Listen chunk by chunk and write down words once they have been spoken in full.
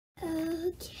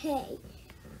Okay.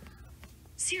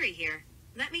 Siri here.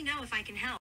 Let me know if I can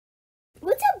help.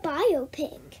 What's a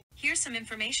biopic? Here's some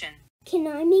information. Can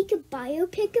I make a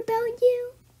biopic about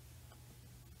you?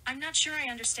 I'm not sure I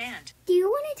understand. Do you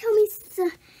want to tell me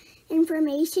some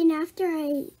information after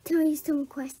I tell you some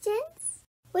questions?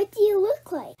 What do you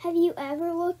look like? Have you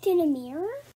ever looked in a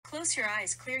mirror? Close your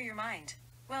eyes, clear your mind.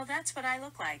 Well, that's what I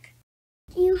look like.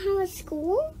 Do you have a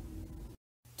school?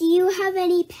 Do you have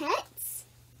any pets?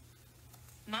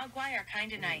 Mogwai are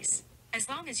kinda nice, as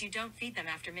long as you don't feed them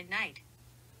after midnight.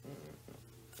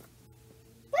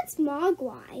 What's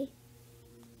Mogwai?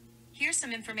 Here's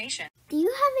some information. Do you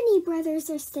have any brothers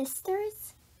or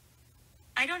sisters?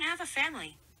 I don't have a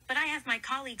family, but I have my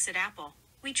colleagues at Apple.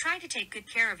 We try to take good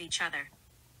care of each other.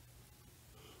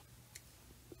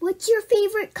 What's your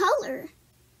favorite color?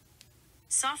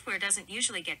 Software doesn't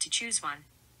usually get to choose one,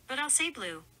 but I'll say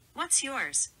blue. What's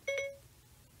yours?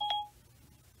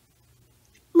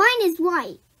 Mine is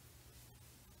white.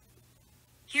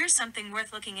 Here's something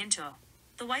worth looking into.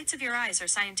 The whites of your eyes are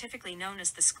scientifically known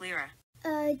as the sclera.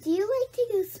 Do you like to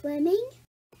go swimming?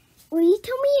 Will you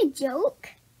tell me a joke?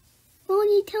 Will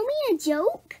you tell me a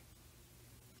joke?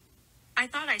 I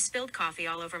thought I spilled coffee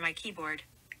all over my keyboard.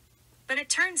 But it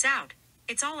turns out,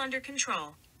 it's all under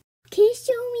control. Can you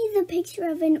show me the picture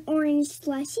of an orange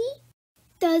slushie?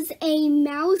 Does a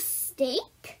mouse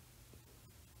stink?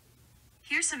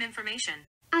 Here's some information.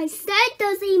 I said,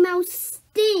 does a mouse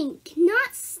stink,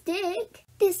 not stick.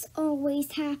 This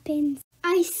always happens.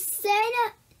 I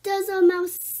said, does a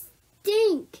mouse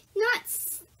stink, not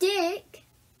stick.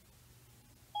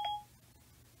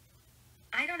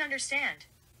 I don't understand.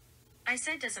 I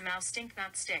said, does a mouse stink,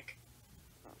 not stick?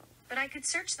 But I could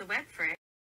search the web for it.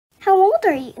 How old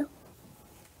are you?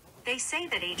 They say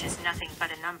that age is nothing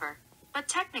but a number. But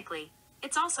technically,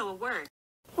 it's also a word.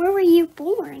 Where were you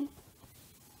born?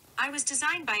 I was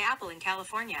designed by Apple in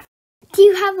California. Do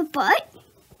you have a butt?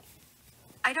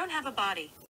 I don't have a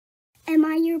body. Am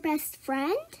I your best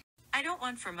friend? I don't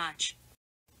want for much.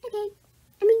 Okay.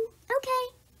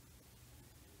 Okay.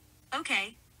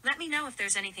 Okay, let me know if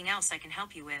there's anything else I can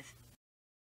help you with.